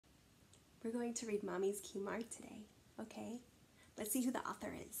We're going to read Mommy's Khimar today, okay? Let's see who the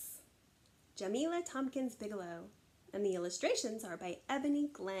author is. Jamilah Thompkins-Bigelow, and the illustrations are by Ebony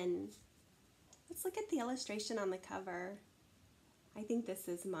Glenn. Let's look at the illustration on the cover. I think this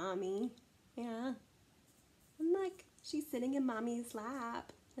is Mommy. Yeah. And look, she's sitting in Mommy's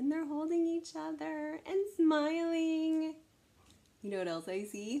lap, and they're holding each other and smiling. You know what else I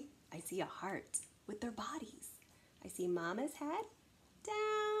see? I see a heart with their bodies. I see Mama's head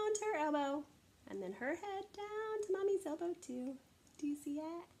down to her elbow, and then her head down to Mommy's elbow too. Do you see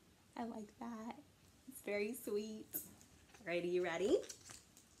it? I like that. It's very sweet. All right, are you ready?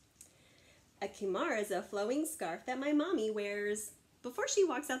 A khimar is a flowing scarf that my mommy wears. Before she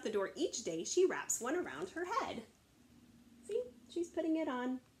walks out the door each day, she wraps one around her head. See, she's putting it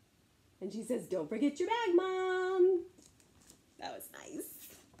on. And she says, "Don't forget your bag, Mom." That was nice.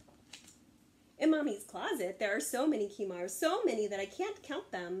 In Mommy's closet, there are so many khimars, so many that I can't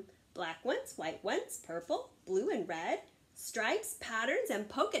count them. Black ones, white ones, purple, blue and red, stripes, patterns, and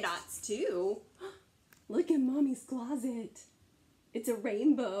polka dots too. Look at Mommy's closet. It's a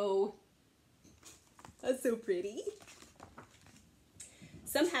rainbow. That's so pretty.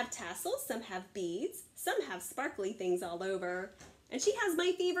 Some have tassels, some have beads, some have sparkly things all over. And she has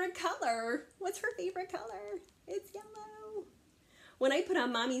my favorite color. What's her favorite color? It's yellow. When I put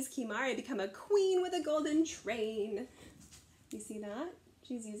on Mommy's khimar, I become a queen with a golden train. You see that?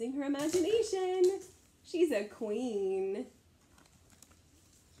 She's using her imagination. She's a queen.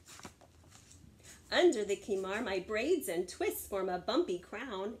 Under the khimar, my braids and twists form a bumpy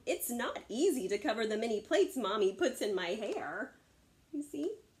crown. It's not easy to cover the many plaits Mommy puts in my hair. You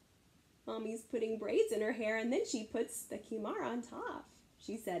see? Mommy's putting braids in her hair, and then she puts the khimar on top.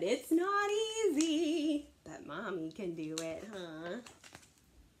 She said, "It's not easy," but Mommy can do it, huh?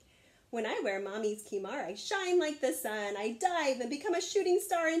 When I wear Mommy's khimar, I shine like the sun. I dive and become a shooting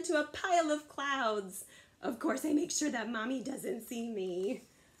star into a pile of clouds. Of course, I make sure that Mommy doesn't see me.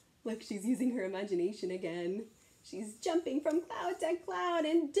 Look, she's using her imagination again. She's jumping from cloud to cloud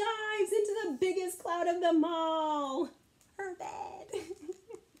and dives into the biggest cloud of them all. Her bed.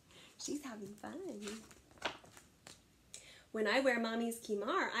 She's having fun. When I wear Mommy's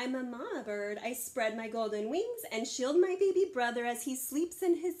khimar, I'm a mama bird. I spread my golden wings and shield my baby brother as he sleeps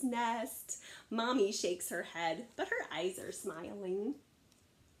in his nest. Mommy shakes her head, but her eyes are smiling.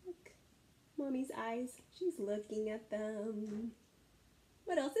 Look, Mommy's eyes. She's looking at them.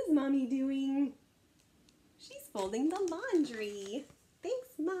 What else is Mommy doing? She's folding the laundry.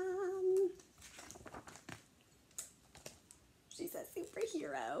 Thanks, Mom. She's a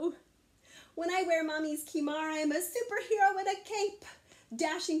superhero. When I wear Mommy's khimar, I'm a superhero with a cape,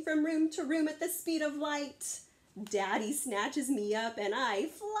 dashing from room to room at the speed of light. Daddy snatches me up and I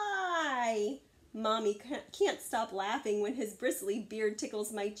fly. Mommy can't stop laughing when his bristly beard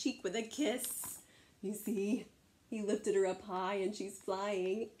tickles my cheek with a kiss. You see, he lifted her up high and she's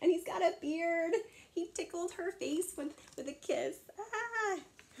flying, and he's got a beard. He tickled her face with a kiss. Ah.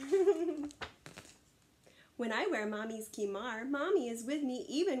 When I wear Mommy's khimar, Mommy is with me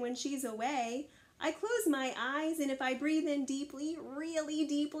even when she's away. I close my eyes, and if I breathe in deeply, really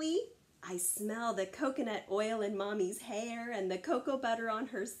deeply, I smell the coconut oil in Mommy's hair and the cocoa butter on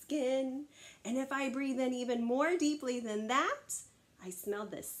her skin. And if I breathe in even more deeply than that, I smell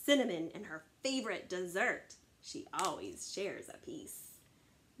the cinnamon in her favorite dessert. She always shares a piece.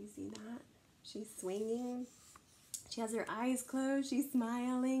 You see that? She's swinging. She has her eyes closed, she's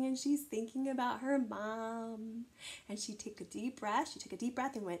smiling, and she's thinking about her mom. And she took a deep breath. She took a deep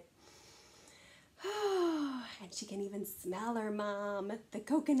breath and went, oh, and she can even smell her mom, the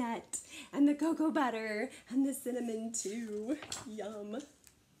coconut and the cocoa butter and the cinnamon too. Yum.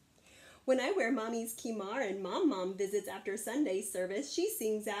 When I wear Mommy's khimar and Mom visits after Sunday service, she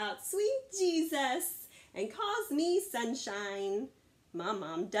sings out, "Sweet Jesus," and calls me sunshine.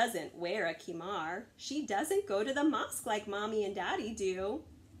 Mom doesn't wear a khimar. She doesn't go to the mosque like Mommy and Daddy do.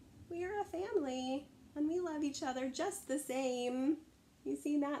 We're a family, and we love each other just the same. You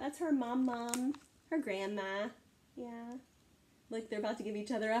see that? That's her mom, her grandma. Yeah. Look, they're about to give each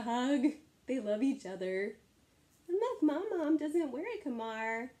other a hug. They love each other. And look, Mom doesn't wear a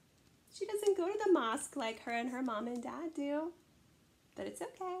khimar. She doesn't go to the mosque like her and her mom and dad do. But it's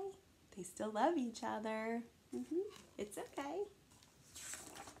okay. They still love each other. It's okay.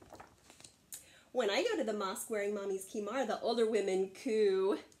 When I go to the mosque wearing Mommy's khimar, the older women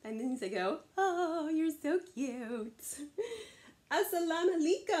coo. That means they go, "Oh, you're so cute." "Assalamu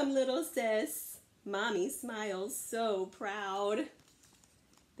alaikum, little sis." Mommy smiles so proud.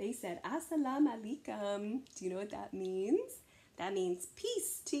 They said, "Assalamu alaikum." Do you know what that means? That means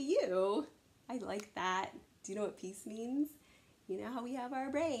peace to you. I like that. Do you know what peace means? You know how we have our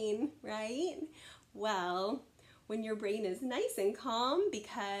brain, right? Well, when your brain is nice and calm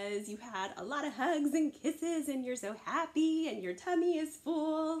because you had a lot of hugs and kisses and you're so happy and your tummy is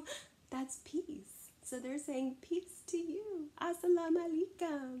full, that's peace. So they're saying peace to you. Assalamu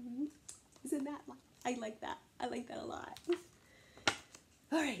alaikum. Isn't that, I like that. I like that a lot.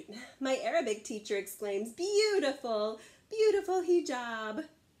 All right, my Arabic teacher exclaims, beautiful, beautiful hijab.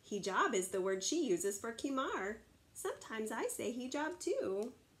 Hijab is the word she uses for Khimar. Sometimes I say hijab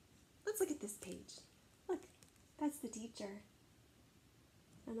too. Let's look at this page. Look, that's the teacher.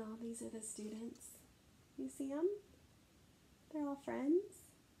 And all these are the students. You see them? They're all friends.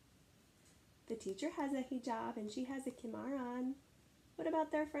 The teacher has a hijab and she has a Khimar on. What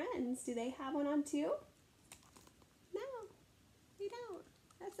about their friends? Do they have one on too? No, they don't.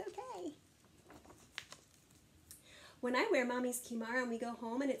 That's okay. When I wear Mommy's Khimar and we go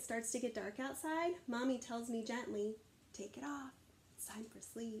home and it starts to get dark outside, Mommy tells me gently, take it off. It's time for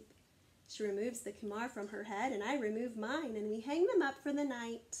sleep. She removes the Khimar from her head and I remove mine and we hang them up for the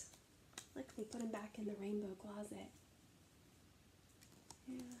night. Look, they put them back in the rainbow closet.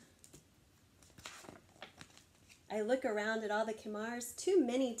 Yeah. I look around at all the Khimars, too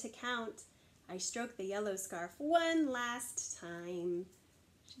many to count. I stroke the yellow scarf one last time.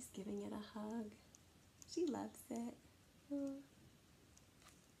 She's giving it a hug. She loves it. Oh.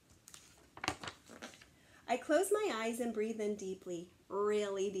 I close my eyes and breathe in deeply,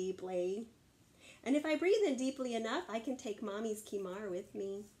 really deeply. And if I breathe in deeply enough, I can take Mommy's Khimar with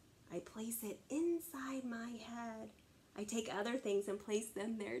me. I place it inside my head. I take other things and place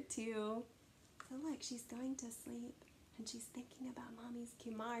them there too. So look, she's going to sleep and she's thinking about Mommy's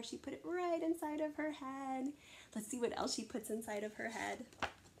Khimar. She put it right inside of her head. Let's see what else she puts inside of her head.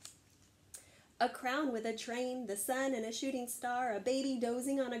 A crown with a train, the sun and a shooting star, a baby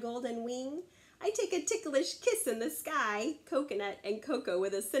dozing on a golden wing. I take a ticklish kiss in the sky, coconut and cocoa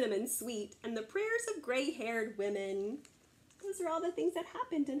with a cinnamon sweet, and the prayers of gray-haired women. Those are all the things that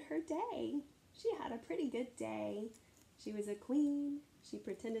happened in her day. She had a pretty good day. She was a queen. She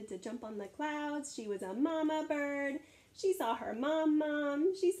pretended to jump on the clouds. She was a mama bird. She saw her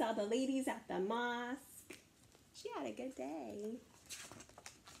mom. She saw the ladies at the mosque. She had a good day.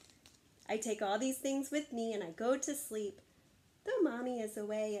 I take all these things with me and I go to sleep. Though Mommy is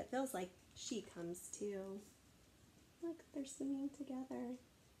away, it feels like she comes too. Look, they're singing together.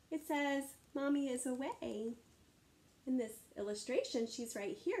 It says, Mommy is away. In this illustration, she's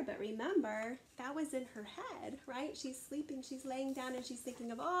right here, but remember, that was in her head, right? She's sleeping, she's laying down, and she's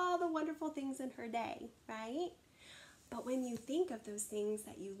thinking of all the wonderful things in her day, right? But when you think of those things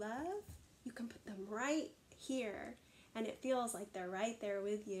that you love, you can put them right here, and it feels like they're right there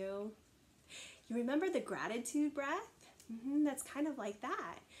with you. You remember the gratitude breath? That's kind of like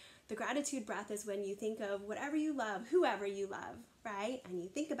that. The gratitude breath is when you think of whatever you love, whoever you love, right? And you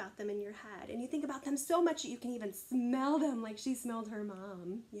think about them in your head. And you think about them so much that you can even smell them like she smelled her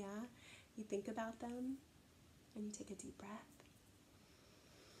mom. Yeah? You think about them and you take a deep breath.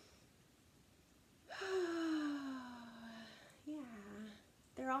 Yeah.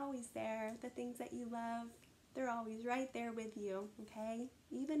 They're always there. The things that you love, they're always right there with you, okay?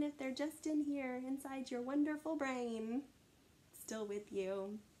 Even if they're just in here inside your wonderful brain, still with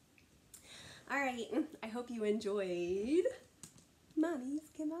you. All right, I hope you enjoyed Mommy's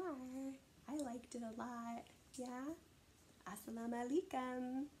Khimar. I liked it a lot, yeah? Assalamu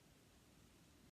alaikum.